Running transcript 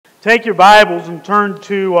Take your Bibles and turn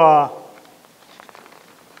to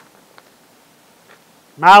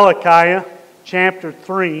Malachi chapter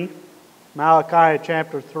 3. Malachi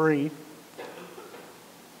chapter 3.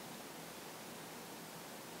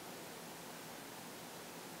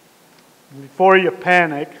 Before you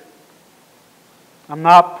panic, I'm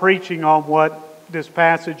not preaching on what this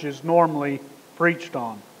passage is normally preached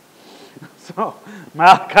on. So,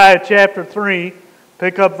 Malachi chapter 3,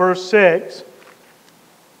 pick up verse 6.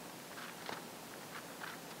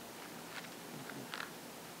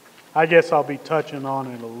 I guess I'll be touching on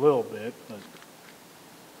it a little bit. But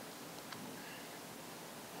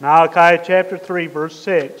Malachi chapter 3, verse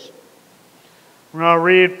 6. We're going to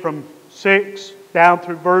read from 6 down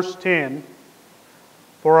through verse 10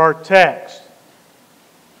 for our text.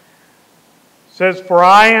 It says, "For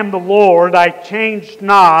I am the Lord, I changed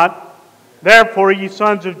not, therefore ye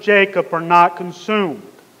sons of Jacob are not consumed.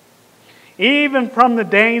 Even from the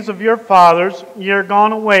days of your fathers ye are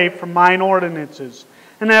gone away from mine ordinances,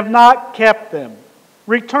 and have not kept them.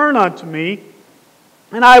 Return unto me,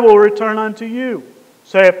 and I will return unto you,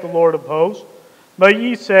 saith the Lord of hosts. But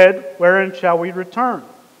ye said, Wherein shall we return?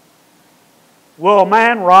 Will a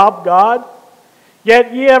man rob God?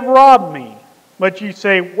 Yet ye have robbed me. But ye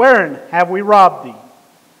say, Wherein have we robbed thee?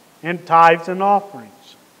 In tithes and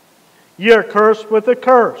offerings. Ye are cursed with a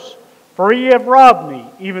curse, for ye have robbed me,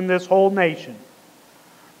 even this whole nation.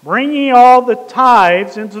 Bring ye all the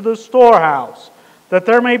tithes into the storehouse, that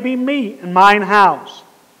there may be meat in mine house.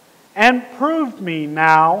 And prove me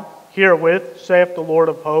now herewith, saith the Lord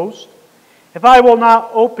of hosts, if I will not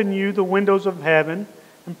open you the windows of heaven,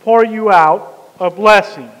 and pour you out a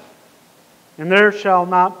blessing, and there shall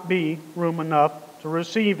not be room enough to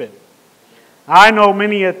receive it." I know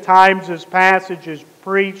many a times this passage is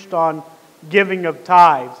preached on giving of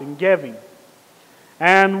tithes and giving.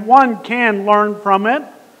 And one can learn from it.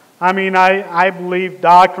 I believe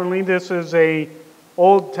doctrinally this is a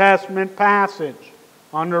Old Testament passage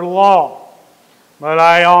under the law. But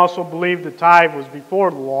I also believe the tithe was before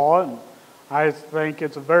the law, and I think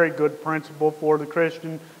it's a very good principle for the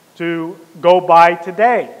Christian to go by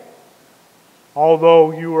today.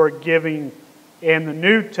 Although you are giving in the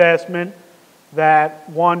New Testament that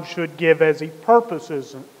one should give as he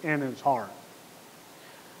purposes in his heart.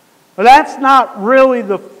 But that's not really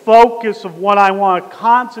the focus of what I want to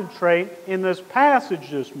concentrate in this passage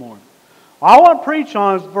this morning. What I want to preach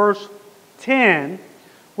on is verse 10,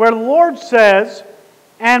 where the Lord says,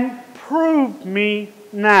 "And prove me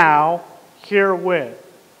now herewith,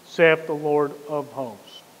 saith the Lord of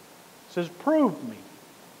hosts." He says, prove me.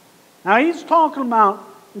 Now he's talking about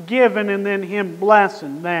giving and then him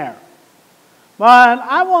blessing there. But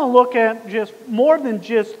I want to look at just more than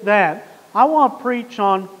just that. I want to preach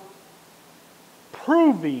on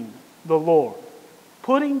proving the Lord.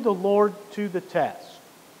 Putting the Lord to the test.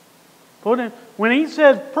 When he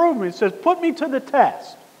says prove me, he says put me to the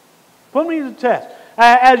test. Put me to the test.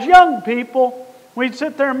 As young people, we'd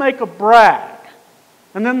sit there and make a brag.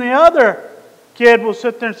 And then the other kid will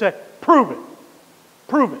sit there and say, prove it.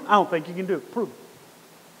 Prove it. I don't think you can do it. Prove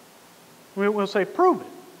it. We'll say, prove it.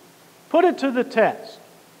 Put it to the test.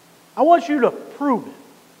 I want you to prove it.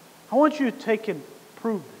 I want you to take and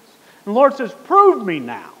prove this. And the Lord says, prove me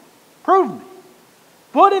now. Prove me.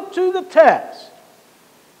 Put it to the test.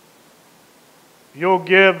 If you'll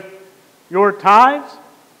give your tithes,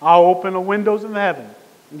 I'll open the windows of heaven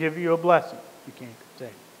and give you a blessing. You can't say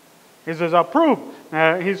it. He says, I'll prove.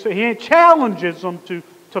 Now, he challenges them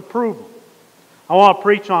to prove them. I want to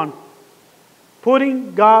preach on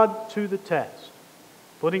putting God to the test.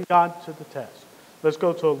 Putting God to the test. Let's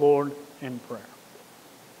go to the Lord in prayer.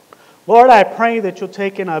 Lord, I pray that you'll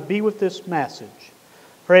take and be with this message.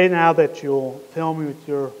 Pray now that you'll fill me with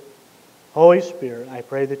your Holy Spirit. I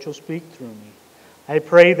pray that you'll speak through me. I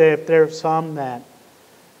pray that if there are some that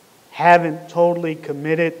haven't totally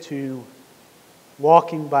committed to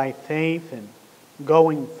walking by faith and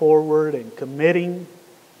going forward and committing,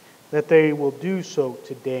 that they will do so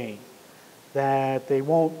today. That they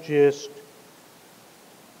won't just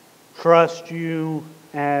trust you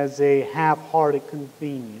as a half-hearted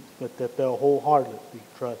convenience, but that they'll wholeheartedly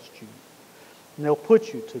trust you. And they'll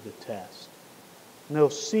put you to the test. And they'll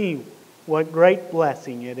see what great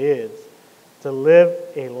blessing it is to live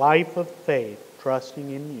a life of faith,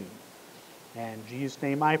 trusting in you. And in Jesus'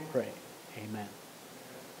 name I pray. Amen.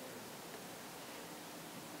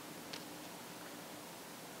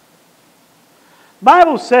 The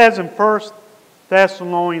Bible says in 1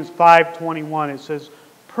 Thessalonians 5:21, it says,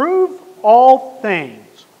 "Prove all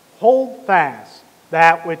things, hold fast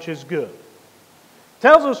that which is good." It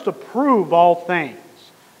tells us to prove all things.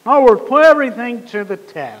 In other words, put everything to the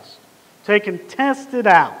test. So you can test it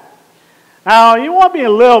out. Now, you want to be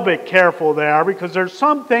a little bit careful there because there's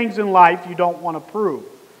some things in life you don't want to prove.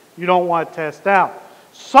 You don't want to test out.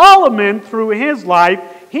 Solomon, through his life,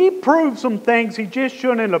 he proved some things he just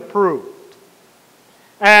shouldn't have proved.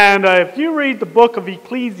 And if you read the book of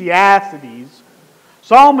Ecclesiastes,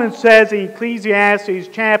 Solomon says in Ecclesiastes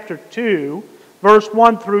chapter 2, verse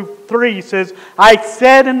 1 through 3, he says, I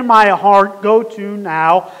said in my heart, go to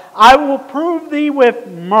now, I will prove thee with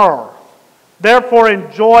mirth. Therefore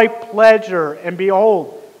enjoy pleasure, and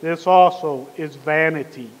behold, this also is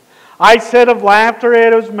vanity. I said of laughter,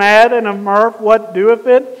 it is mad, and of mirth, what doeth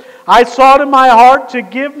it? I sought in my heart to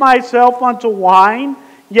give myself unto wine,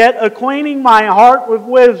 yet acquainting my heart with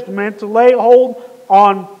wisdom, and to lay hold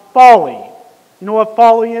on folly. You know what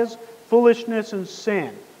folly is? Foolishness and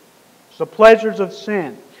sin. It's the pleasures of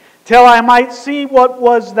sin. Till I might see what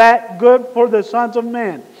was that good for the sons of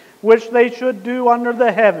men, which they should do under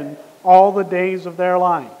the heaven all the days of their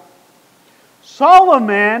life.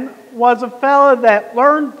 Solomon was a fellow that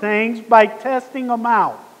learned things by testing them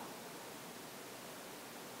out.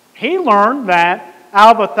 He learned that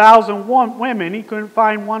out of 1,000 women, he couldn't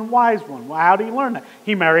find one wise one. Well, how did he learn that?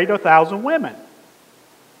 He married 1,000 women.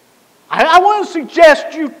 I want to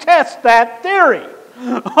suggest you test that theory.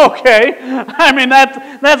 Okay? I mean,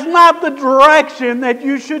 that's not the direction that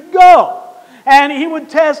you should go. And he would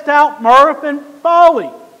test out mirth and folly.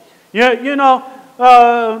 You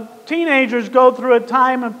know, teenagers go through a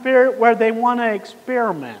time and period where they want to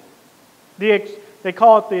experiment. They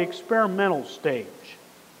call it the experimental stage.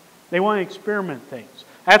 They want to experiment things.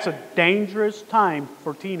 That's a dangerous time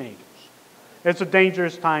for teenagers. It's a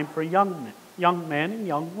dangerous time for young men and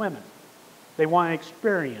young women. They want to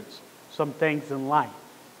experience some things in life.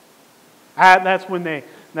 That's when they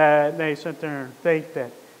sit there and think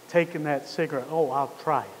that taking that cigarette, oh, I'll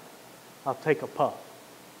try it. I'll take a puff.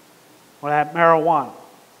 Or that marijuana.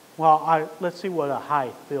 Well, let's see what a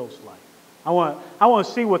high feels like. I want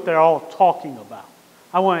to see what they're all talking about.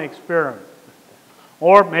 I want to experiment with that.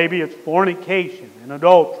 Or maybe it's fornication and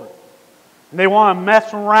adultery. And they want to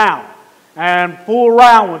mess around and fool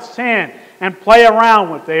around with sin and play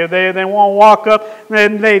around with it. They want to walk up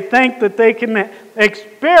and they think that they can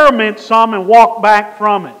experiment some and walk back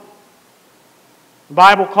from it. The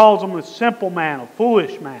Bible calls them a simple man, a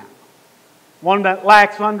foolish man. One that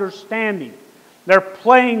lacks understanding. They're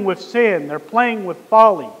playing with sin. They're playing with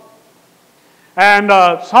folly. And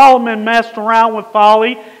Solomon messed around with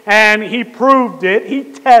folly and he proved it. He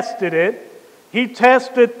tested it. He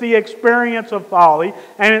tested the experience of folly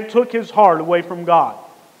and it took his heart away from God.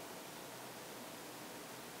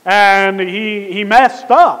 And he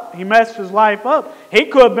messed up. He messed his life up. He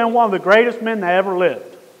could have been one of the greatest men that ever lived.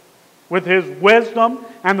 With his wisdom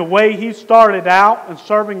and the way he started out in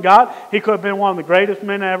serving God, he could have been one of the greatest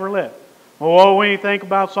men that ever lived. Well, what do you think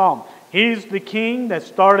about Solomon? He's the king that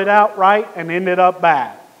started out right and ended up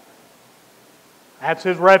bad. That's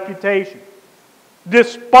his reputation.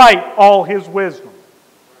 Despite all his wisdom.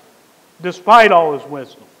 Despite all his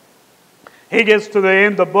wisdom. He gets to the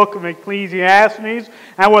end of the book of Ecclesiastes,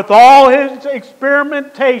 and with all his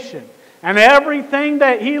experimentation and everything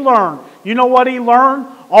that he learned, you know what he learned?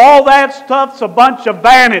 All that stuff's a bunch of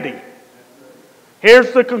vanity.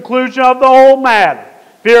 Here's the conclusion of the whole matter.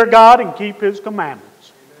 Fear God and keep His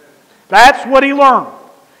commandments. That's what he learned.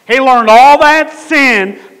 He learned all that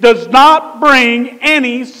sin does not bring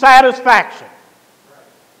any satisfaction.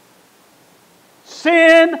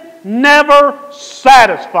 Sin never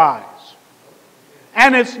satisfies.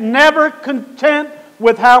 And it's never content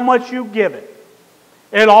with how much you give it.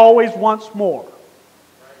 It always wants more.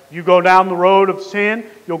 You go down the road of sin,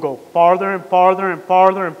 you'll go farther and farther and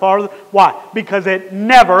farther and farther. Why? Because it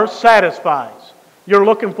never satisfies. You're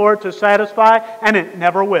looking for it to satisfy, and it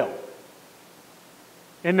never will.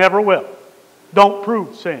 It never will. Don't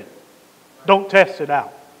prove sin. Don't test it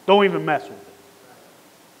out. Don't even mess with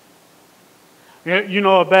it. You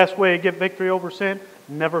know the best way to get victory over sin?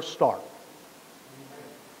 Never start.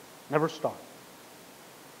 Never start.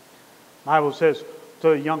 The Bible says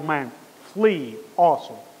to a young man, flee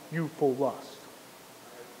also youthful lust.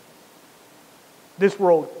 This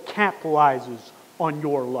world capitalizes on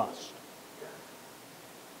your lust.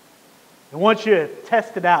 It wants you to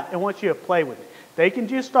test it out. It wants you to play with it. They can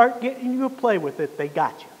just start getting you to play with it, they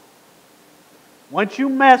got you. Once you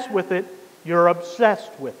mess with it, you're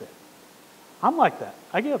obsessed with it. I'm like that.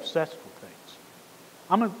 I get obsessed with things.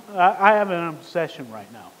 I have an obsession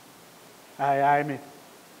right now. I mean,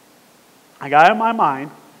 I got it in my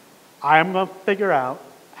mind, I'm going to figure out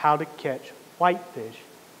how to catch whitefish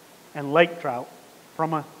and lake trout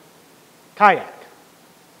from a kayak.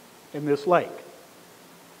 in this lake.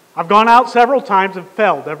 I've gone out several times and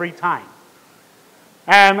failed every time.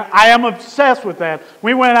 And I am obsessed with that.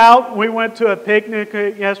 We went to a picnic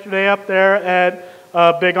yesterday up there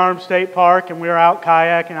at Big Arm State Park, and we were out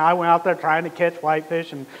kayaking. I went out there trying to catch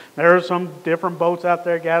whitefish, and there were some different boats out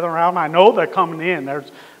there gathering around. I know they're coming in.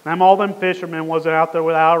 All them fishermen wasn't out there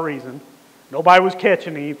without a reason. Nobody was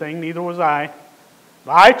catching anything, neither was I.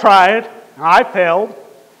 But I tried, and I failed.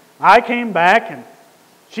 I came back, and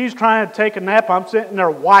she's trying to take a nap. I'm sitting there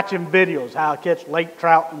watching videos how to catch lake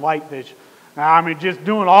trout and whitefish. I mean, just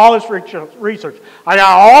doing all this research. I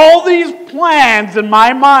got all these plans in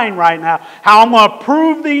my mind right now, how I'm going to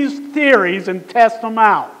prove these theories and test them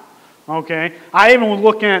out. Okay? I even was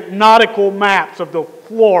looking at nautical maps of the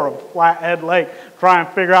floor of Flathead Lake, trying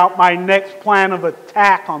to figure out my next plan of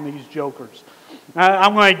attack on these jokers.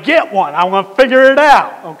 I'm going to get one. I'm going to figure it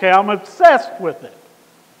out. Okay? I'm obsessed with it.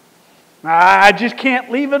 I just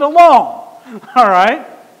can't leave it alone. All right?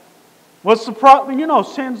 What's the problem? You know,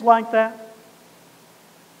 sins like that.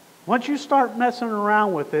 Once you start messing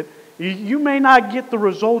around with it, you may not get the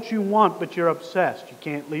results you want, but you're obsessed. You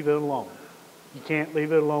can't leave it alone. You can't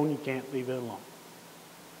leave it alone. You can't leave it alone.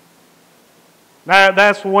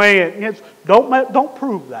 That's the way it is. Don't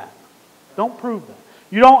prove that. Don't prove that.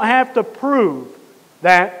 You don't have to prove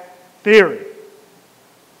that theory.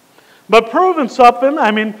 But proving something,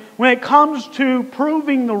 I mean, when it comes to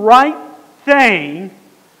proving the right thing,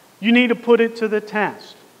 you need to put it to the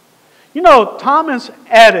test. You know, Thomas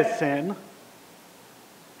Edison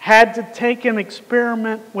had to take an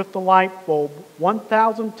experiment with the light bulb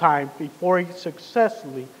 1,000 times before he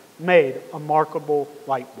successfully made a marketable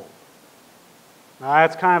light bulb. Now,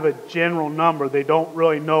 that's kind of a general number. They don't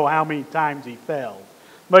really know how many times he failed.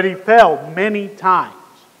 But he failed many times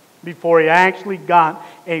before he actually got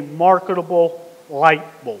a marketable light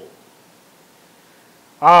bulb.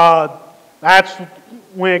 That's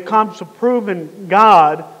when it comes to proving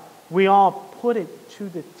God, we all put it to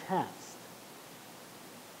the test.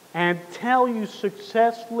 And until you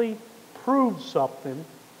successfully prove something,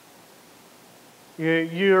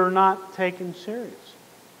 you're not taken serious.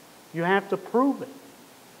 You have to prove it.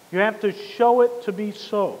 You have to show it to be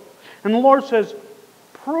so. And the Lord says,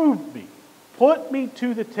 prove me. Put me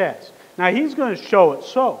to the test. Now, He's going to show it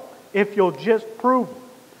so, if you'll just prove it.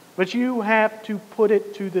 But you have to put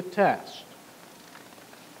it to the test.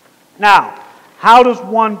 Now, how does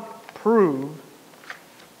one prove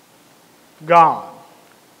God?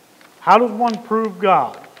 How does one prove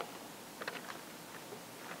God?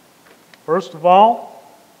 First of all,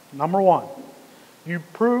 number one, you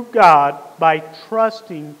prove God by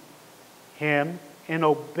trusting Him and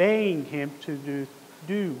obeying Him to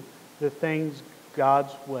do the things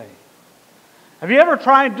God's way. Have you ever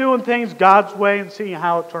tried doing things God's way and seeing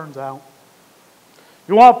how it turns out?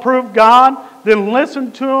 You want to prove God? Then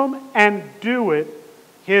listen to Him and do it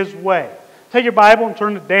His way. Take your Bible and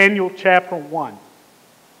turn to Daniel chapter 1.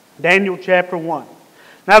 Daniel chapter 1.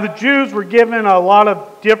 Now the Jews were given a lot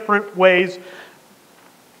of different ways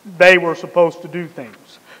they were supposed to do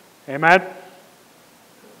things. Amen?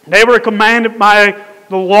 They were commanded by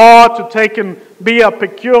the law to take and be a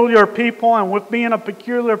peculiar people, and with being a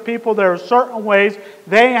peculiar people, there are certain ways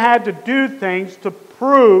they had to do things to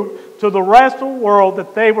prove to the rest of the world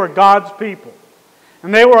that they were God's people.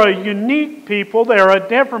 And they were a unique people, they were a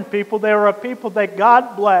different people, they were a people that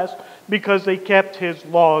God blessed because they kept His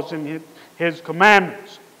laws and His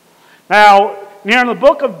commandments. Now, near in the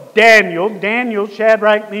book of Daniel,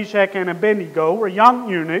 Shadrach, Meshach, and Abednego were young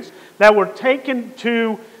eunuchs that were taken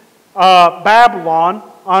to Babylon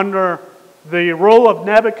under the rule of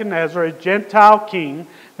Nebuchadnezzar, a Gentile king,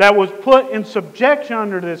 that was put in subjection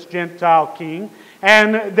under this Gentile king.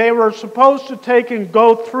 And they were supposed to take and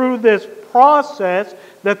go through this process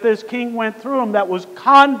that this king went through them that was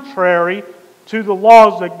contrary to the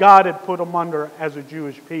laws that God had put them under as a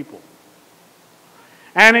Jewish people.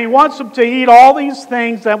 And He wants them to eat all these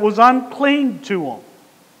things that was unclean to them.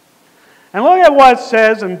 And look at what it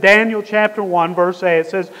says in Daniel chapter 1, verse 8. It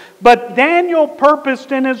says, "But Daniel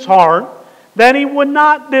purposed in his heart that he would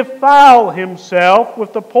not defile himself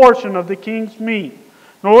with the portion of the king's meat,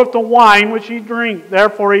 nor with the wine which he drank.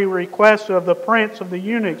 Therefore he requested of the prince of the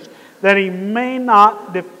eunuchs that he may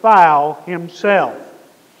not defile himself."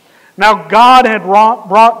 Now God had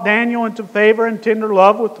brought Daniel into favor and tender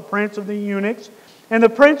love with the prince of the eunuchs. And the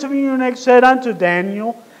prince of the eunuchs said unto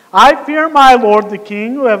Daniel, "I fear my lord the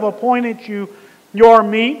king, who have appointed you your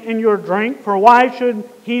meat and your drink, for why should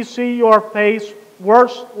he see your face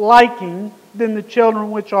worse liking than the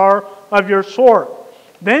children which are of your sort?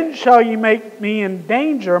 Then shall ye make me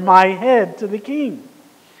endanger my head to the king."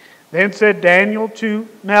 Then said Daniel to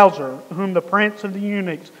Melzar, whom the prince of the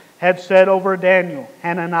eunuchs had set over Daniel,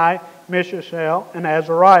 Hanani, Mishael, and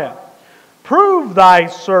Azariah, prove thy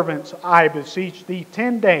servants, I beseech thee,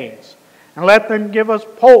 10 days, and let them give us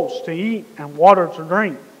pulse to eat and water to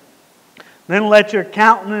drink. Then let your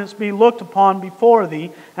countenance be looked upon before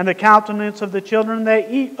thee, and the countenance of the children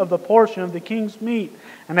that eat of the portion of the king's meat.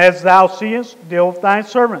 And as thou seest, deal with thy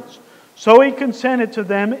servants. So he consented to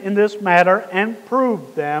them in this matter, and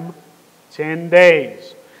proved them 10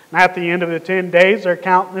 days. And at the end of the 10 days, their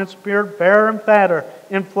countenance appeared fairer and fatter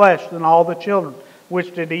in flesh than all the children,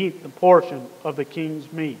 which did eat the portion of the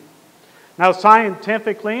king's meat. Now,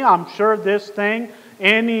 scientifically, I'm sure this thing,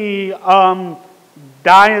 any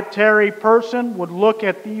dietary person would look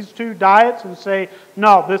at these two diets and say,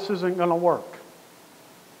 no, this isn't going to work.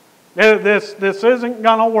 This isn't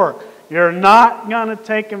going to work. You're not going to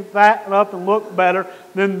take and fatten up and look better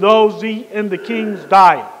than those eating the king's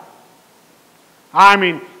diet. I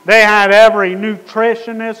mean, they had every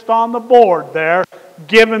nutritionist on the board there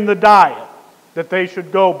given the diet that they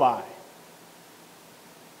should go by.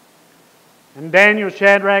 And Daniel,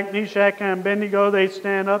 Shadrach, Meshach, and Abednego, they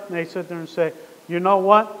stand up and they sit there and say, you know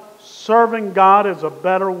what? Serving God is a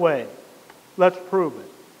better way. Let's prove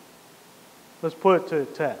it. Let's put it to the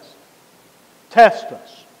test. Test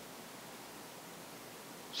us.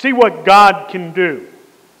 See what God can do.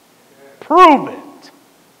 Prove it.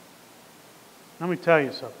 Let me tell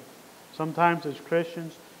you something. Sometimes as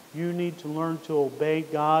Christians, you need to learn to obey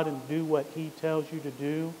God and do what He tells you to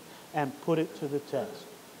do and put it to the test.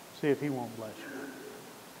 See if He won't bless you.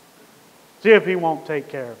 See if He won't take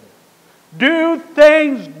care of you. Do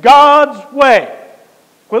things God's way.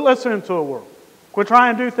 Quit listening to the world. Quit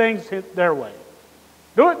trying to do things their way.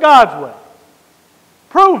 Do it God's way.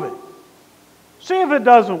 Prove it. See if it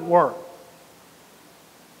doesn't work.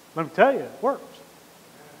 Let me tell you, it works.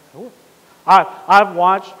 It works. I've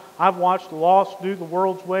watched the lost do the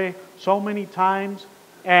world's way so many times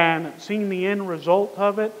and seen the end result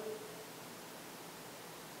of it.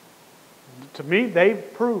 To me,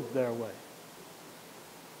 they've proved their way.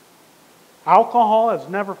 Alcohol has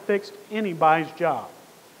never fixed anybody's job.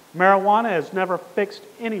 Marijuana has never fixed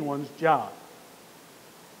anyone's job.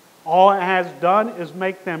 All it has done is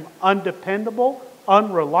make them undependable,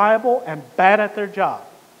 unreliable, and bad at their job.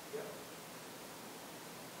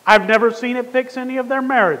 I've never seen it fix any of their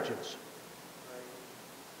marriages.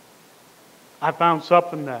 I found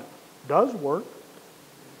something that does work.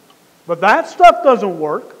 But that stuff doesn't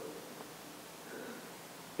work.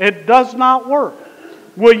 It does not work.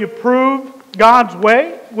 Will you prove God's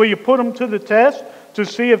way? Will you put Him to the test to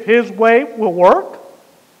see if His way will work?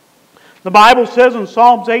 The Bible says in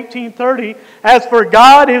Psalms 18:30, as for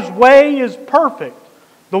God, His way is perfect.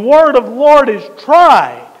 The word of the Lord is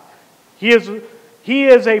tried. He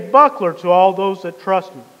is a buckler to all those that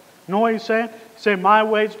trust Him. You know what He's saying? He's saying, my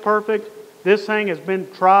way is perfect. This thing has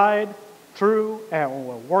been tried, true, and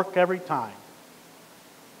will work every time.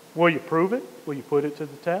 Will you prove it? Will you put it to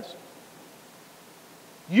the test?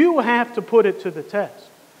 You have to put it to the test.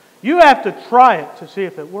 You have to try it to see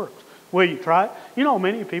if it works. Will you try it? You know,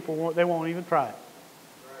 many people, they won't even try it.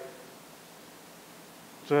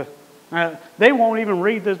 So, they won't even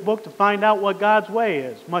read this book to find out what God's way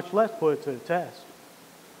is, much less put it to the test.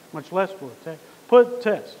 Much less put it to the test. Put it to the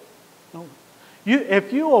test. No.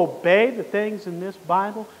 If you obey the things in this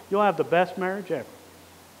Bible, you'll have the best marriage ever.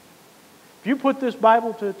 If you put this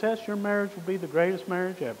Bible to the test, your marriage will be the greatest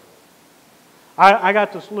marriage ever. I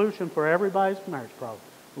got the solution for everybody's marriage problem.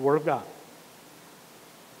 The Word of God.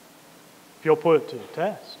 If you'll put it to the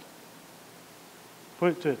test.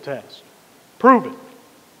 Put it to the test. Prove it.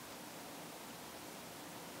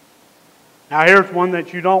 Now here's one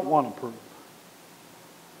that you don't want to prove.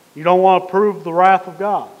 You don't want to prove the wrath of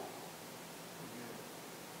God.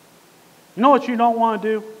 You know what you don't want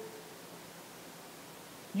to do?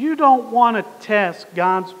 You don't want to test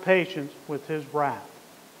God's patience with His wrath.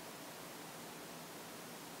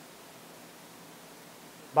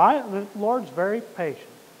 The Lord's very patient.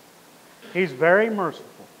 He's very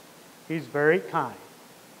merciful. He's very kind.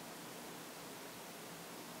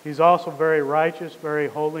 He's also very righteous, very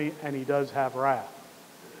holy, and He does have wrath.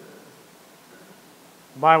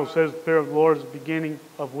 The Bible says the fear of the Lord is the beginning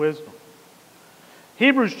of wisdom.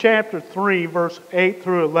 Hebrews chapter 3, verse 8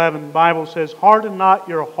 through 11, the Bible says, harden not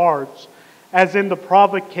your hearts as in the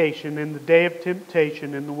provocation in the day of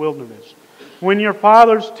temptation in the wilderness, when your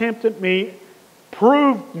fathers tempted me,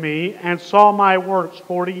 proved me, and saw my works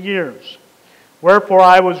 40 years. Wherefore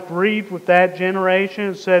I was grieved with that generation,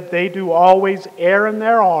 and said, they do always err in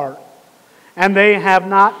their heart, and they have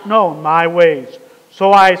not known my ways.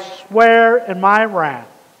 So I swear in my wrath,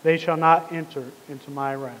 they shall not enter into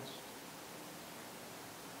my rest.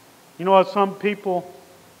 You know what some people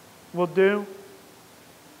will do?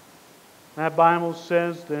 That Bible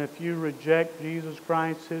says that if you reject Jesus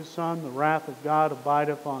Christ, His Son, the wrath of God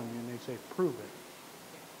abideth on you. And they say, prove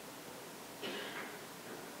it.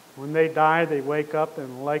 When they die, they wake up in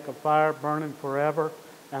a lake of fire burning forever,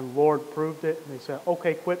 and the Lord proved it. And they say,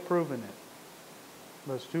 okay, quit proving it.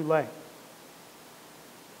 But it's too late.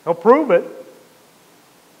 He'll prove it.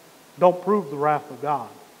 Don't prove the wrath of God.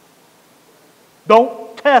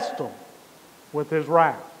 Don't test Him with His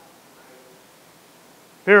wrath.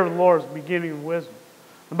 Fear of the Lord is the beginning of wisdom.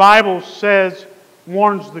 The Bible says,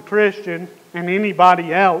 warns the Christian and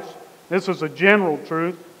anybody else, this is a general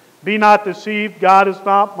truth, be not deceived, God is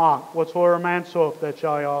not mocked. Whatsoever a man soweth, that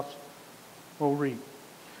shall he also will reap.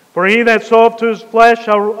 For he that soweth to his flesh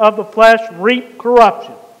shall of the flesh reap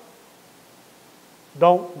corruption.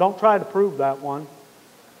 Don't try to prove that one.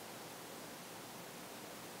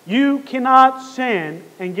 You cannot sin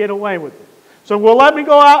and get away with it. So, well, let me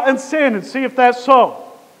go out and sin and see if that's so.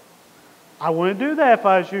 I wouldn't do that if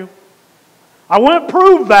I was you. I wouldn't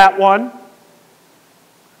prove that one.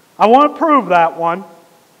 I wouldn't prove that one.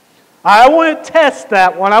 I wouldn't test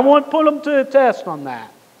that one. I wouldn't put them to the test on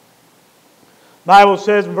that. The Bible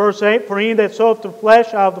says in verse 8, for he that soweth to the flesh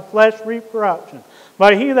shall of the flesh reap corruption.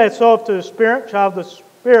 But he that soweth to the Spirit shall of the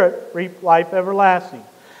Spirit reap life everlasting.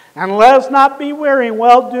 And let us not be weary in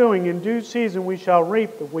well-doing. In due season we shall reap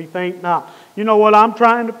if we faint not. You know what I'm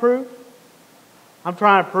trying to prove? I'm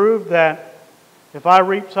trying to prove that if I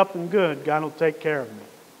reap something good, God will take care of me.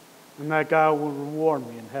 And that God will reward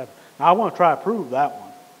me in heaven. Now, I want to try to prove that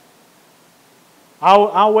one.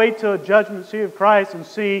 I'll wait till the judgment seat of Christ and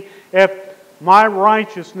see if my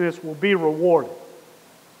righteousness will be rewarded.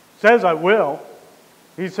 He says I will.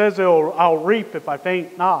 He says I'll reap if I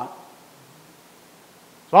faint not.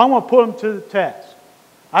 So I'm going to put Him to the test.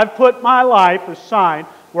 I've put my life aside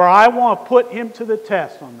where I want to put Him to the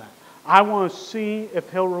test on that. I want to see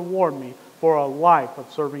if He'll reward me for a life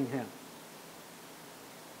of serving Him.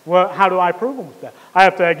 Well, how do I prove Him with that? I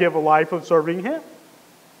have to give a life of serving Him.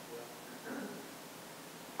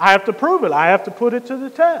 I have to prove it. I have to put it to the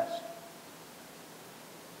test.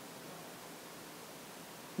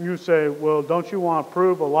 You say, well, don't you want to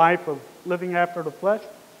prove a life of living after the flesh?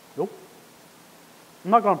 Nope. I'm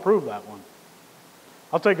not going to prove that one.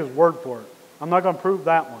 I'll take His word for it. I'm not going to prove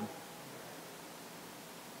that one.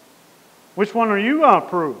 Which one are you going to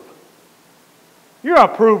prove? You're going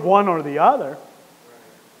to prove one or the other.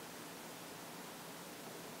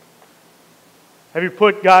 Have you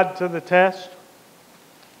put God to the test?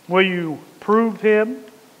 Will you prove Him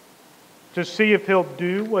to see if He'll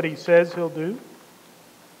do what He says He'll do?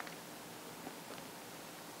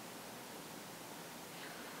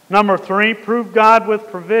 Number 3, prove God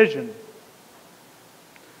with provision.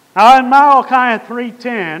 Now in Malachi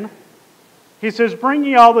 3:10, he says, bring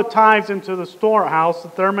ye all the tithes into the storehouse,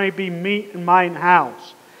 that there may be meat in mine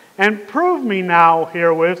house. And prove me now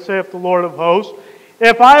herewith, saith the Lord of hosts,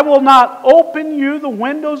 if I will not open you the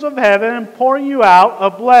windows of heaven and pour you out a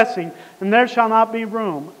blessing, and there shall not be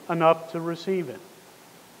room enough to receive it.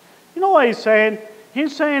 You know what he's saying?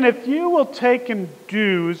 He's saying, if you will take and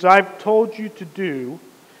do as I've told you to do,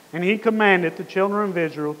 and He commanded the children of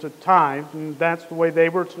Israel to tithe, and that's the way they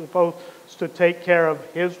were supposed to take care of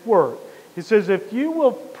His work. He says, if you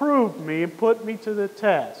will prove me and put me to the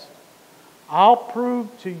test, I'll prove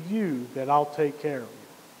to you that I'll take care of you.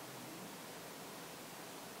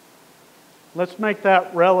 Let's make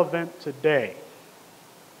that relevant today.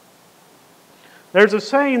 There's a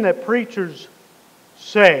saying that preachers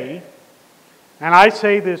say, and I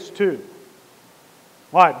say this too.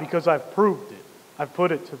 Why? Because I've proved it. I've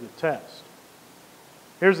put it to the test.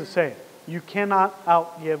 Here's the saying. You cannot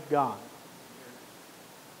outgive God.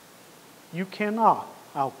 You cannot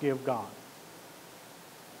outgive God.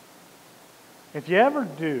 If you ever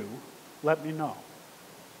do, let me know.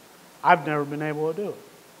 I've never been able to do it.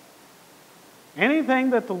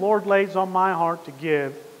 Anything that the Lord lays on my heart to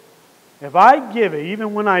give, if I give it,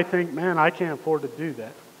 even when I think, man, I can't afford to do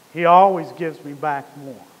that, He always gives me back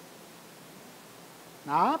more.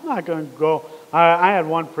 Now, I'm not going to go... I had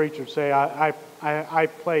one preacher say, I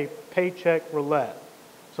play paycheck roulette.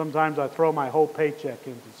 Sometimes I throw my whole paycheck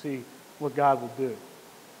in to see what God will do.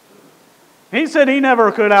 He said he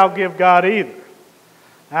never could outgive God either.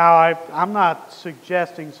 Now, I'm not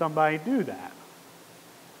suggesting somebody do that.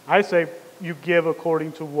 I say you give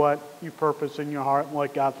according to what you purpose in your heart and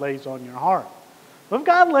what God lays on your heart. But if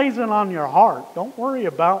God lays it on your heart, don't worry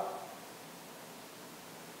about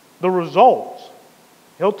the results.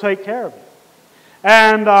 He'll take care of it.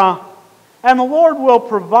 And And the Lord will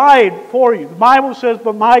provide for you. The Bible says,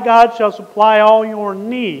 "But my God shall supply all your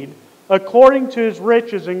need according to His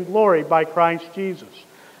riches and glory by Christ Jesus."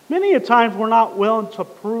 Many a times we're not willing to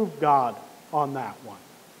prove God on that one.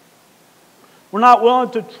 We're not willing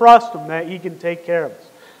to trust Him that He can take care of us.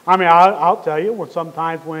 I mean, I'll tell you,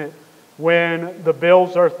 sometimes when the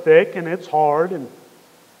bills are thick and it's hard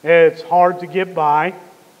to get by,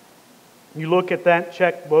 you look at that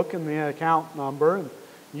checkbook and the account number, and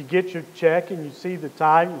you get your check and you see the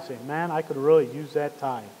tithe, and you say, "Man, I could really use that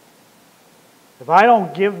tithe. If I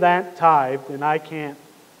don't give that tithe, then I can't."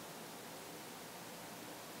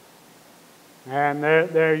 And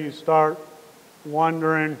there you start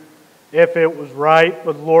wondering if it was right,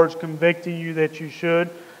 but the Lord's convicting you that you should.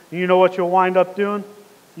 And you know what you'll wind up doing?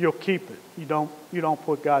 You'll keep it. You don't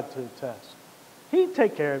put God to the test. He'll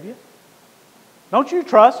take care of you. Don't you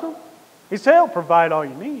trust Him? He said He'll provide all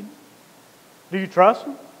you need. Do you trust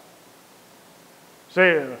Him?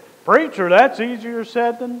 Say, "Preacher, that's easier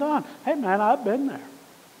said than done." Hey man, I've been there.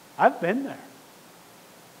 I've been there.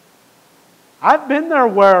 I've been there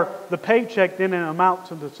where the paycheck didn't amount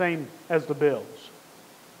to the same as the bills.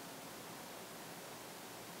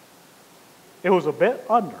 It was a bit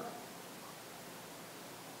under.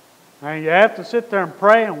 And you have to sit there and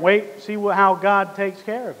pray and wait and see how God takes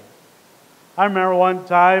care of you. I remember one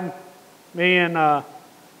time, me and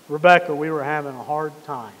Rebecca, we were having a hard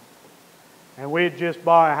time. And we had just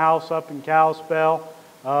bought a house up in Kalispell.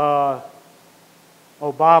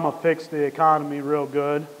 Obama fixed the economy real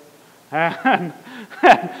good. And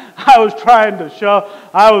I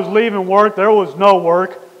was leaving work. There was no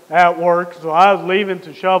work at work. So I was leaving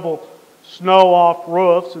to shovel snow off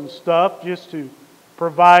roofs and stuff just to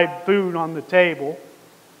provide food on the table.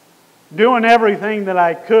 Doing everything that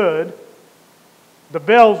I could. The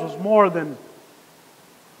bills was more than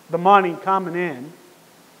the money coming in.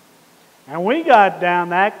 And we got down,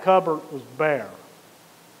 that cupboard was bare.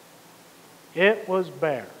 It was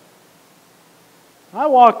bare. I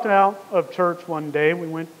walked out of church one day. We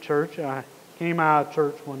went to church. I came out of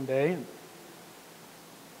church one day, and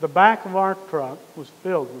the back of our truck was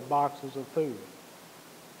filled with boxes of food.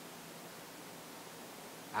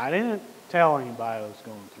 I didn't tell anybody I was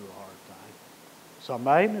going through a hard time.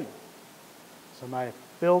 Somebody knew. Somebody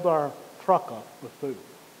filled our truck up with food.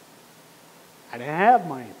 I didn't have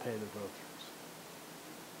money to pay the groceries.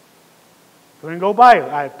 Couldn't go buy it.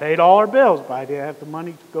 I paid all our bills, but I didn't have the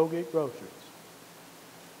money to go get groceries.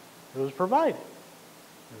 It was provided.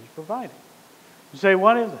 It was provided. You say,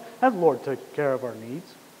 what is it? That the Lord took care of our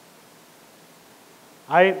needs.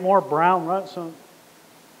 I ate more brown rice.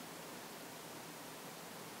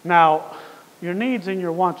 Now, your needs and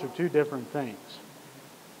your wants are two different things.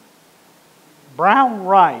 Brown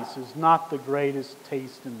rice is not the greatest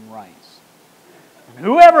tasting rice. And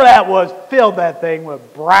whoever that was filled that thing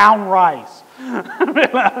with brown rice.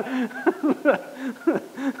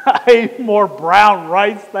 I ate more brown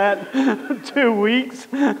rice that 2 weeks.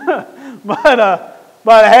 But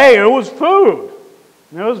hey, it was food.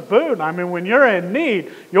 It was food. I mean, when you're in need,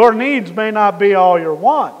 your needs may not be all your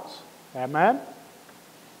wants. Amen?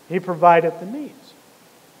 He provided the needs.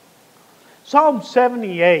 Psalm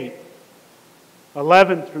 78,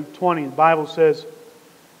 11 through 20, the Bible says,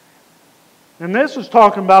 and this is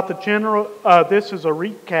talking about this is a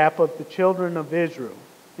recap of the children of Israel.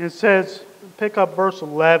 It says, pick up verse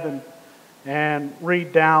 11 and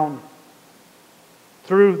read down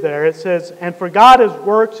through there. It says, and forgot His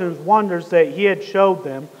works and His wonders that He had showed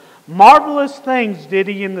them. Marvelous things did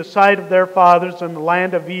He in the sight of their fathers in the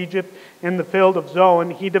land of Egypt, in the field of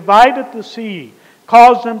Zoan. He divided the sea,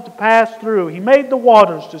 caused them to pass through. He made the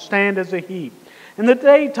waters to stand as a heap. In the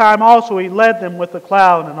daytime also He led them with a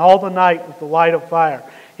cloud, and all the night with the light of fire.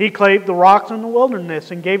 He clave the rocks in the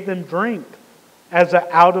wilderness, and gave them drink as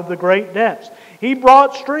out of the great depths. He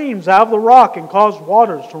brought streams out of the rock, and caused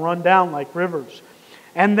waters to run down like rivers.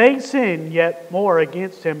 And they sinned yet more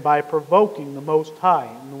against Him by provoking the Most High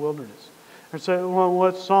in the wilderness. And so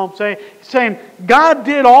what's the Psalm saying? He's saying God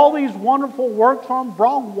did all these wonderful works for them,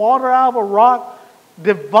 brought water out of a rock,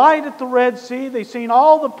 divided the Red Sea. They seen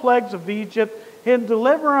all the plagues of Egypt. He'd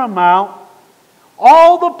deliver them out.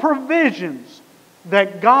 All the provisions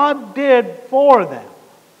that God did for them.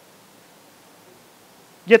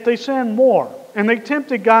 Yet they sinned more. And they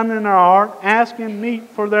tempted God in their heart, asking meat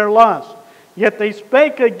for their lust. Yet they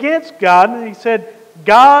spake against God, and He said,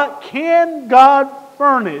 can God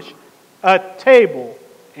furnish a table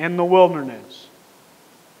in the wilderness?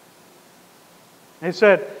 He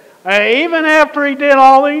said, even after He did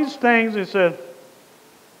all these things, He said,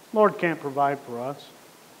 Lord can't provide for us.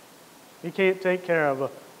 He can't take care of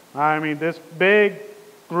us. I mean, this big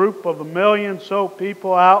group of 1,000,000 so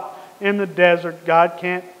people out in the desert, God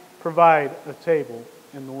can't provide a table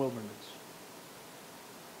in the wilderness.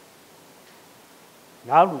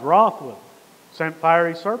 God was wroth with them. Sent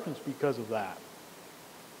fiery serpents because of that.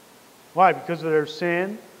 Why? Because of their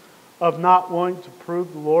sin of not wanting to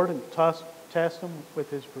prove the Lord and test Him with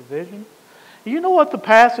His provision. You know what the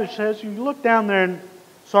passage says? You look down there in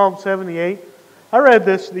Psalm 78. I read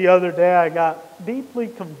this the other day. I got deeply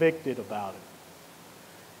convicted about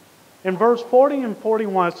it. In verse 40 and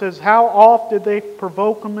 41 it says, "How oft did they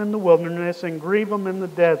provoke Him in the wilderness and grieve Him in the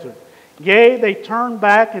desert? Yea, they turned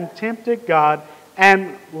back and tempted God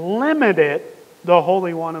and limited the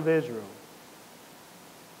Holy One of Israel."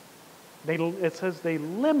 It says they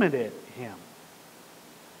limited Him.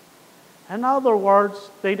 In other words,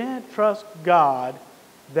 they didn't trust God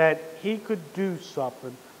that He could do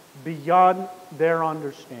something beyond their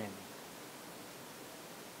understanding.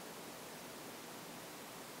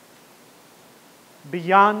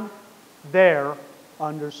 Beyond their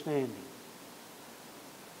understanding.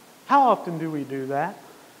 How often do we do that?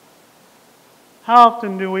 How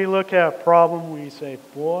often do we look at a problem and we say,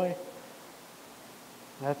 boy,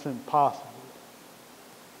 that's impossible.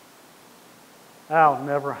 That'll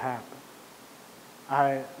never happen.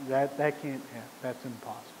 That can't happen. That's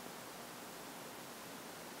impossible.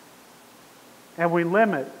 And we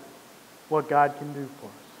limit what God can do for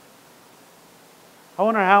us. I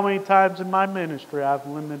wonder how many times in my ministry I've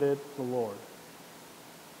limited the Lord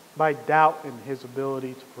by doubting His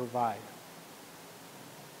ability to provide.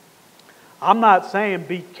 I'm not saying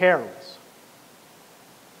be careless.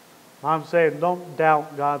 I'm saying don't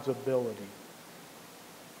doubt God's ability.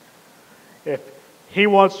 If He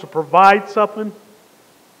wants to provide something,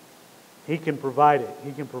 He can provide it.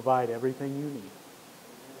 He can provide everything you need.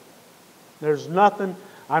 There's nothing,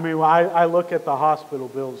 I look at the hospital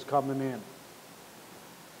bills coming in.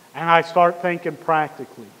 And I start thinking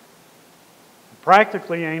practically.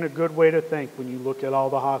 Practically ain't a good way to think when you look at all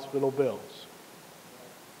the hospital bills.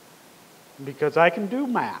 Because I can do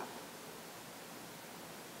math.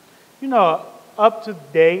 You know, up to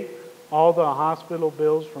date, all the hospital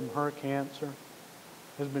bills from her cancer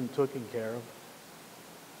has been taken care of.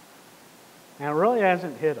 And it really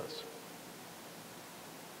hasn't hit us.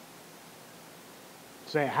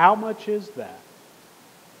 Say, how much is that?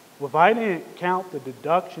 Well, if I didn't count the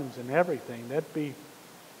deductions and everything, that'd be,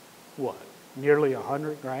 what, nearly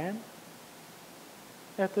 $100,000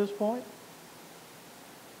 at this point?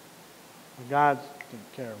 And God's taking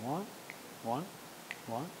care of one.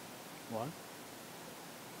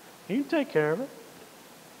 He can take care of it.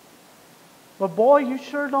 But boy, you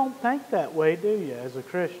sure don't think that way, do you, as a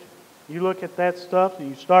Christian? You look at that stuff and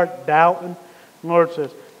you start doubting. The Lord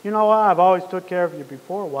says, you know what, I've always took care of you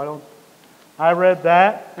before. Why don't I read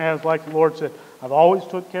that, and it's like the Lord said, I've always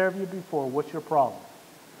took care of you before. What's your problem?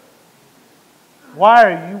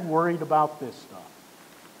 Why are you worried about this stuff?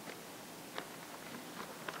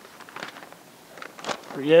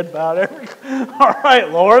 Forget about everything. All right,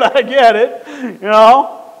 Lord, I get it. You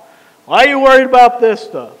know, why are you worried about this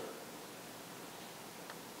stuff?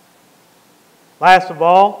 Last of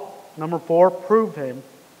all, number 4, prove Him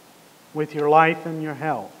with your life and your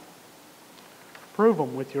health. Prove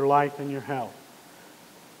Him with your life and your health.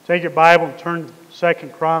 Take your Bible and turn to 2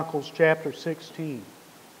 Chronicles chapter 16.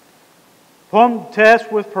 Put Him to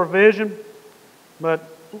test with provision, but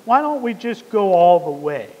why don't we just go all the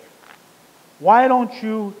way? Why don't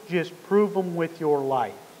you just prove Him with your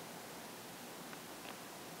life?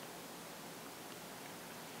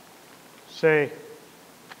 Say,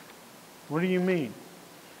 what do you mean?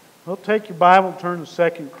 Well, take your Bible and turn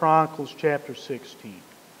to 2 Chronicles chapter 16.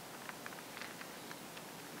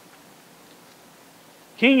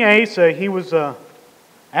 King Asa, he was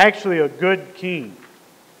actually a good king.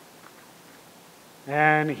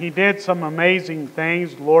 And he did some amazing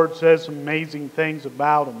things. The Lord says some amazing things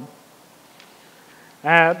about him.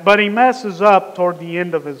 But he messes up toward the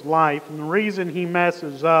end of his life. And the reason he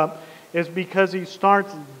messes up is because he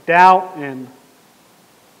starts doubting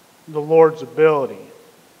the Lord's ability.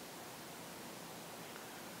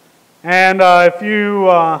 And if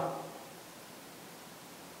you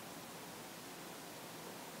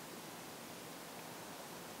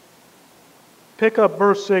pick up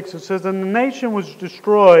verse 6, it says, And nation was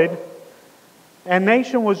destroyed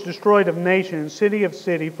of nation, and city of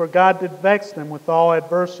city, for God did vex them with all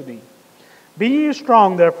adversity. Be ye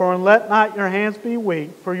strong, therefore, and let not your hands be weak,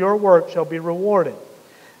 for your work shall be rewarded.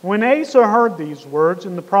 When Asa heard these words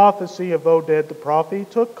and the prophecy of Oded the prophet, he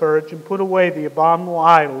took courage and put away the abominable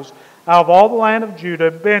idols out of all the land of Judah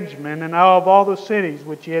and Benjamin, and out of all the cities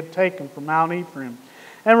which he had taken from Mount Ephraim.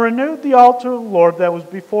 and renewed the altar of the Lord that was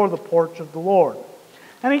before the porch of the Lord.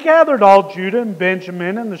 And he gathered all Judah and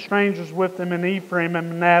Benjamin and the strangers with them in Ephraim and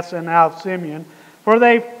Manasseh and out of Simeon, for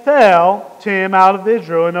they fell to him out of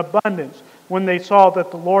Israel in abundance when they saw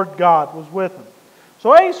that the Lord God was with him.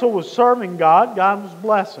 So Asa was serving God. God was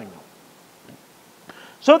blessing him.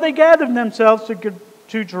 So they gathered themselves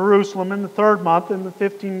to Jerusalem in the 3rd month in the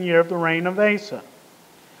 15th year of the reign of Asa.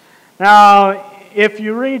 Now, if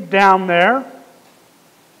you read down there,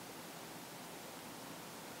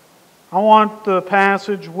 I want the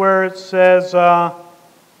passage where it says that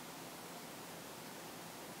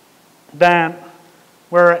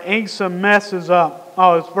where Asa messes up.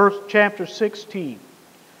 Oh, it's chapter 16.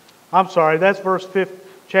 I'm sorry, that's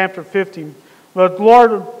chapter 15. But the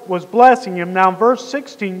Lord was blessing him. Now in verse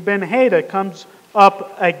 16, Ben-Hadad comes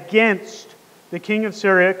up against the king of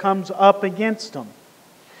Syria, comes up against him.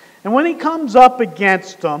 And when he comes up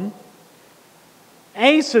against him,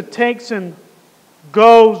 Asa takes and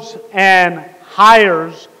goes and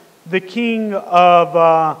hires the king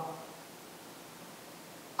of,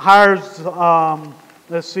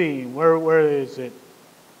 let's see, where is it?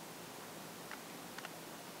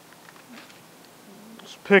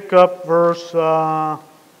 Let's pick up verse 4.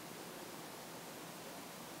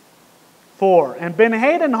 And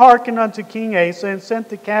Ben-Hadad hearkened unto King Asa, and sent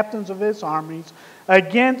the captains of his armies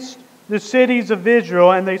against the cities of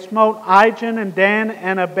Israel, and they smote Ijon and Dan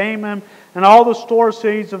and Abiram and all the store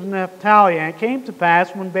cities of Naphtali. And it came to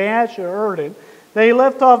pass, when Baasha heard it, that he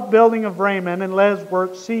left off building of Raman, and let his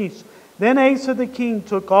work cease. Then Asa the king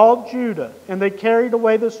took all Judah, and they carried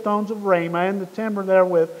away the stones of Ramah and the timber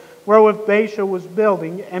therewith, wherewith Baasha was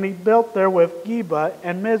building, and he built therewith Geba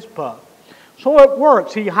and Mizpah. So it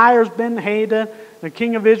works. He hires Ben-Hadad. The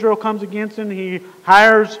king of Israel comes against him. He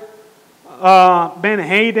hires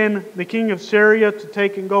Ben-Hadad, the king of Syria, to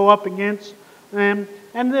take and go up against them.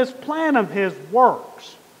 And this plan of his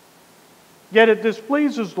works. Yet it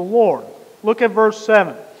displeases the Lord. Look at verse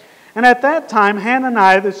 7. And at that time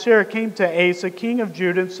Hananiah the seer came to Asa, king of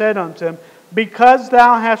Judah, and said unto him, Because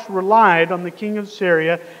thou hast relied on the king of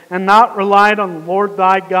Syria, and not relied on the Lord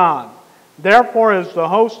thy God, therefore is the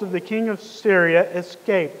host of the king of Syria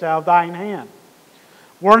escaped out of thine hand.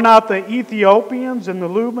 Were not the Ethiopians and the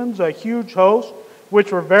Lubans a huge host,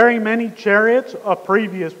 which were very many chariots, a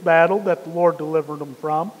previous battle that the Lord delivered them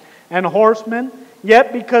from, and horsemen?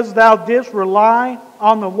 Yet because thou didst rely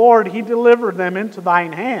on the Lord, he delivered them into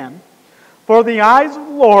thine hand. For the eyes of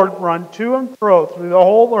the Lord run to and fro through the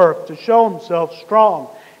whole earth to show himself strong,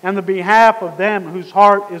 and the behalf of them whose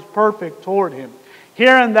heart is perfect toward him.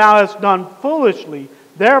 Herein thou hast done foolishly,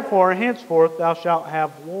 therefore henceforth thou shalt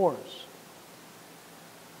have wars.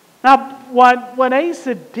 Now, what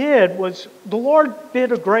Asa did was, the Lord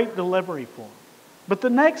did a great delivery for him. But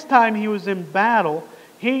the next time he was in battle,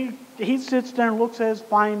 he sits there and looks at his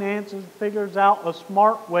finances, figures out a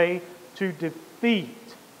smart way to defeat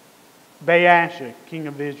Baasha, king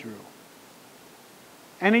of Israel.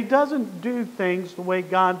 And he doesn't do things the way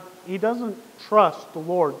he doesn't trust the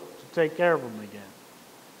Lord to take care of him again.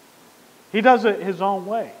 He does it his own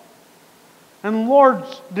way. And the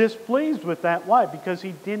Lord's displeased with that. Why? Because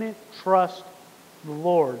he didn't trust the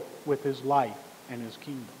Lord with his life and his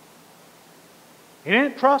kingdom. He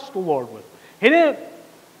didn't trust the Lord with it. He didn't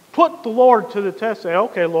put the Lord to the test. Say,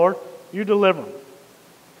 okay, Lord, you deliver him.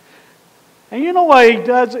 And you know what he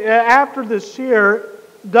does? After the seer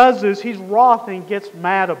does this, he's wroth and gets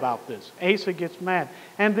mad about this. Asa gets mad.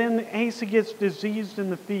 And then Asa gets diseased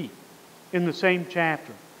in the feet in the same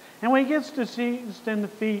chapter. And when he gets diseased in the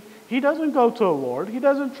feet, he doesn't go to the Lord. He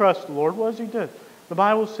doesn't trust the Lord. What does he do? The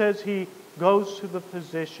Bible says he goes to the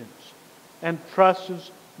physicians and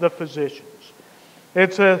trusts the physicians.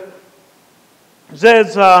 It says,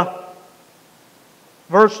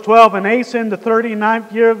 verse 12, And Asa in the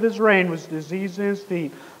 39th year of his reign was diseased in his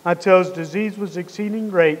feet, until his disease was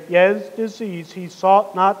exceeding great. Yet his disease he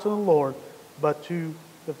sought not to the Lord, but to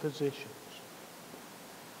the physicians.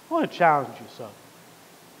 I want to challenge you something.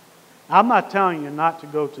 I'm not telling you not to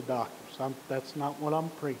go to doctors. That's not what I'm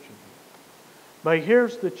preaching. But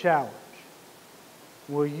here's the challenge.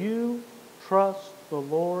 Will you trust the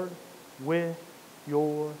Lord with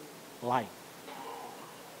your life?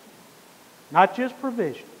 Not just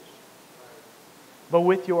provisions, but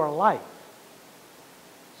with your life.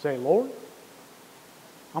 Say, Lord,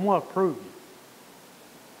 I'm going to prove you.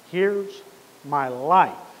 Here's my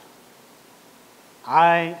life.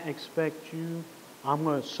 I expect you. I'm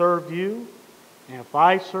going to serve you. And if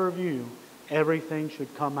I serve you, everything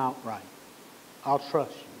should come out right. I'll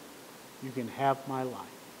trust you. You can have my life.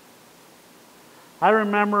 I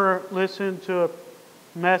remember listening to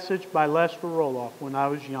message by Lester Roloff when I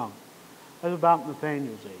was young. I was about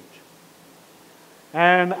Nathaniel's age.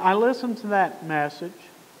 And I listened to that message,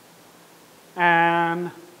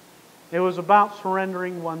 and it was about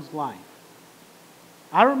surrendering one's life.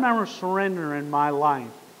 I remember surrendering my life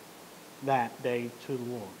that day to the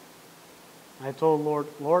Lord. I told the Lord,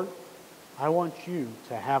 Lord, I want you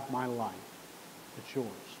to have my life. It's yours.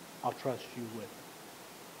 I'll trust you with it.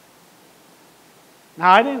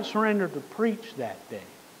 Now, I didn't surrender to preach that day.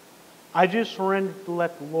 I just surrendered to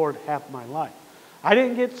let the Lord have my life. I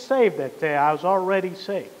didn't get saved that day. I was already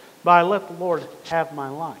saved. But I let the Lord have my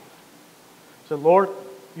life. I said, Lord,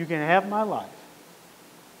 you can have my life.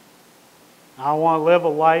 I want to live a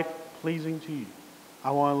life pleasing to you.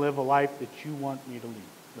 I want to live a life that you want me to live.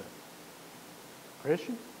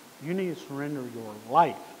 Christian, you need to surrender your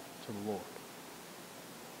life to the Lord.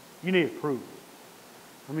 You need to prove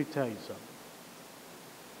it. Let me tell you something.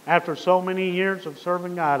 After so many years of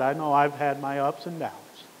serving God, I know I've had my ups and downs.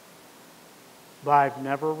 But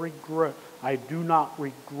I do not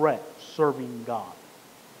regret serving God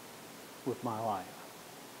with my life.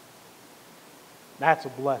 That's a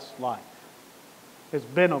blessed life. It's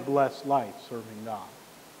been a blessed life serving God.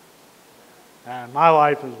 And my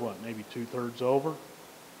life is what, maybe 2/3 over?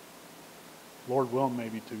 Lord willing,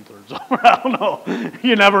 maybe 2/3 over. I don't know.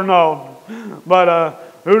 You never know. But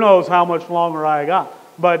who knows how much longer I got.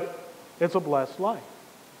 But it's a blessed life.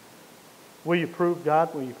 Will you prove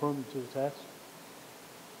God? Will you prove Him to the test?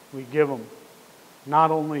 We give Him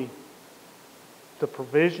not only the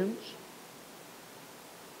provisions,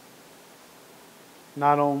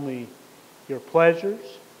 not only your pleasures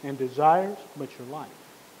and desires, but your life.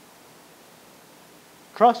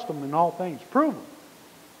 Trust Him in all things. Prove Him.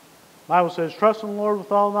 The Bible says, trust in the Lord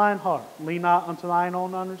with all thine heart. Lean not unto thine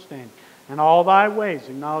own understanding. In all thy ways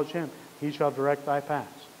acknowledge Him. He shall direct thy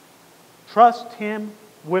paths. Trust Him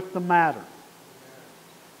with the matter.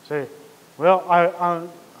 Say,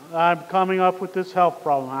 well, I'm coming up with this health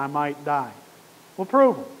problem. I might die. Well,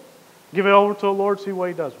 prove Him. Give it over to the Lord, see what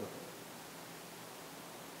He does with it.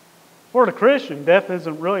 For the Christian, death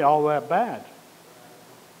isn't really all that bad.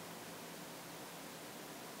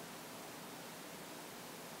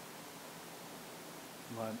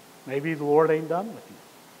 But maybe the Lord ain't done with you.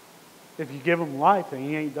 If you give Him life and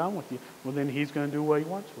He ain't done with you, well then He's going to do what He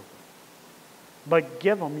wants with it. But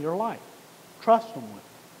give Him your life. Trust Him with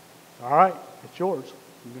it. All right, it's yours.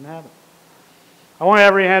 You can have it. I want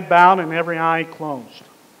every head bowed and every eye closed.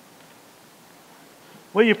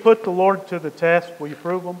 Will you put the Lord to the test? Will you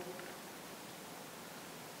prove Him?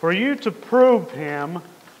 For you to prove Him,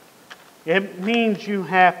 it means you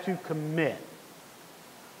have to commit.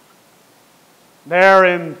 There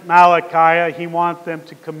in Malachi, He wants them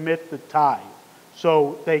to commit the tithe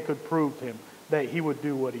so they could prove Him that He would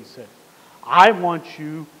do what He said. I want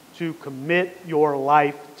you to commit your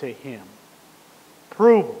life to Him.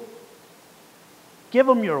 Prove Him. Give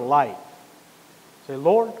Him your life. Say,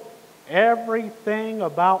 Lord, everything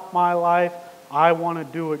about my life, I want to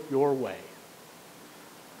do it your way.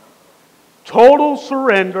 Total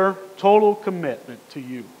surrender, total commitment to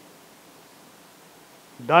you.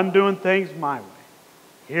 Done doing things my way.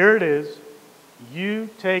 Here it is. You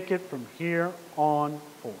take it from here on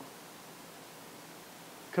forth.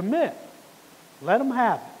 Commit. Let Him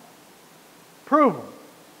have it. Prove Him.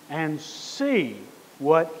 And see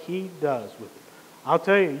what He does with it. I'll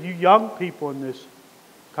tell you, you young people in this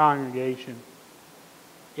congregation,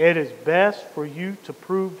 it is best for you to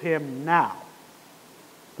prove Him now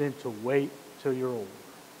than to wait till you're older.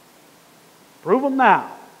 Prove Him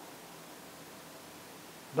now.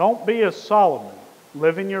 Don't be a Solomon,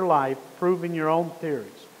 living your life, proving your own theories.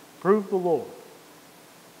 Prove the Lord.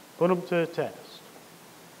 Put Him to the test.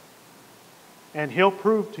 And He'll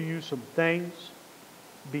prove to you some things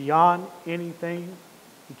beyond anything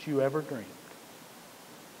that you ever dreamed.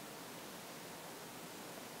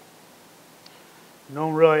 I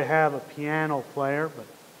don't really have a piano player, but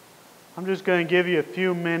I'm just going to give you a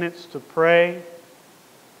few minutes to pray.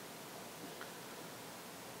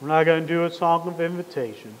 We're not going to do a song of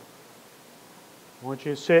invitation. I want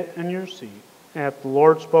you to sit in your seat. And if the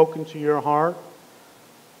Lord's spoken to your heart,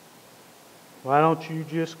 why don't you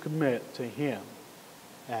just commit to Him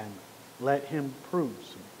and let Him prove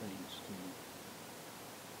some things to you.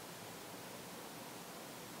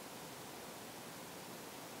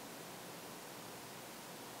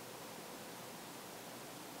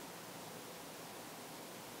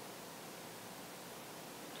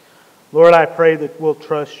 Lord, I pray that we'll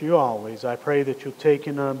trust You always. I pray that You'll take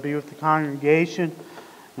and be with the congregation.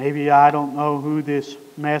 Maybe I don't know who this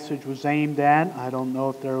message was aimed at. I don't know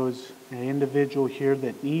if there was an individual here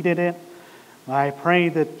that needed it. I pray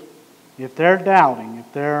that if they're doubting,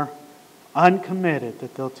 if they're uncommitted,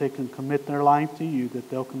 that they'll take and commit their life to you, that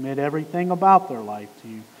they'll commit everything about their life to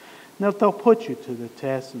you, and that they'll put you to the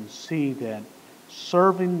test and see that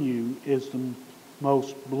serving you is the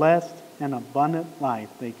most blessed and abundant life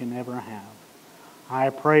they can ever have. I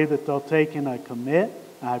pray that they'll take and commit.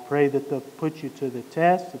 I pray that they'll put you to the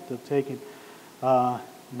test, that they'll take and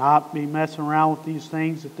not be messing around with these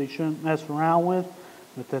things that they shouldn't mess around with,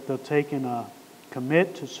 but that they'll take and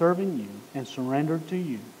commit to serving you and surrender to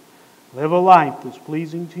you. Live a life that's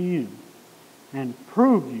pleasing to you and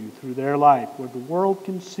prove you through their life where the world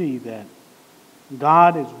can see that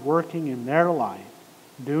God is working in their life,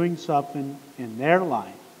 doing something in their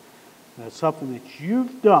life. That's something that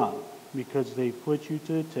you've done because they put you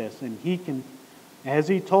to the test. And He can, as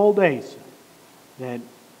He told Asa, that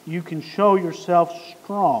you can show yourself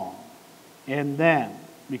strong in them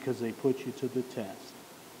because they put you to the test.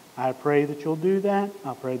 I pray that you'll do that.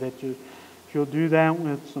 I pray that you'll do that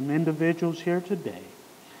with some individuals here today.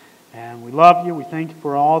 And we love you. We thank you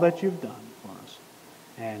for all that you've done for us.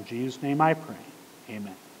 And in Jesus' name I pray.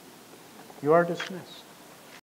 Amen. You are dismissed.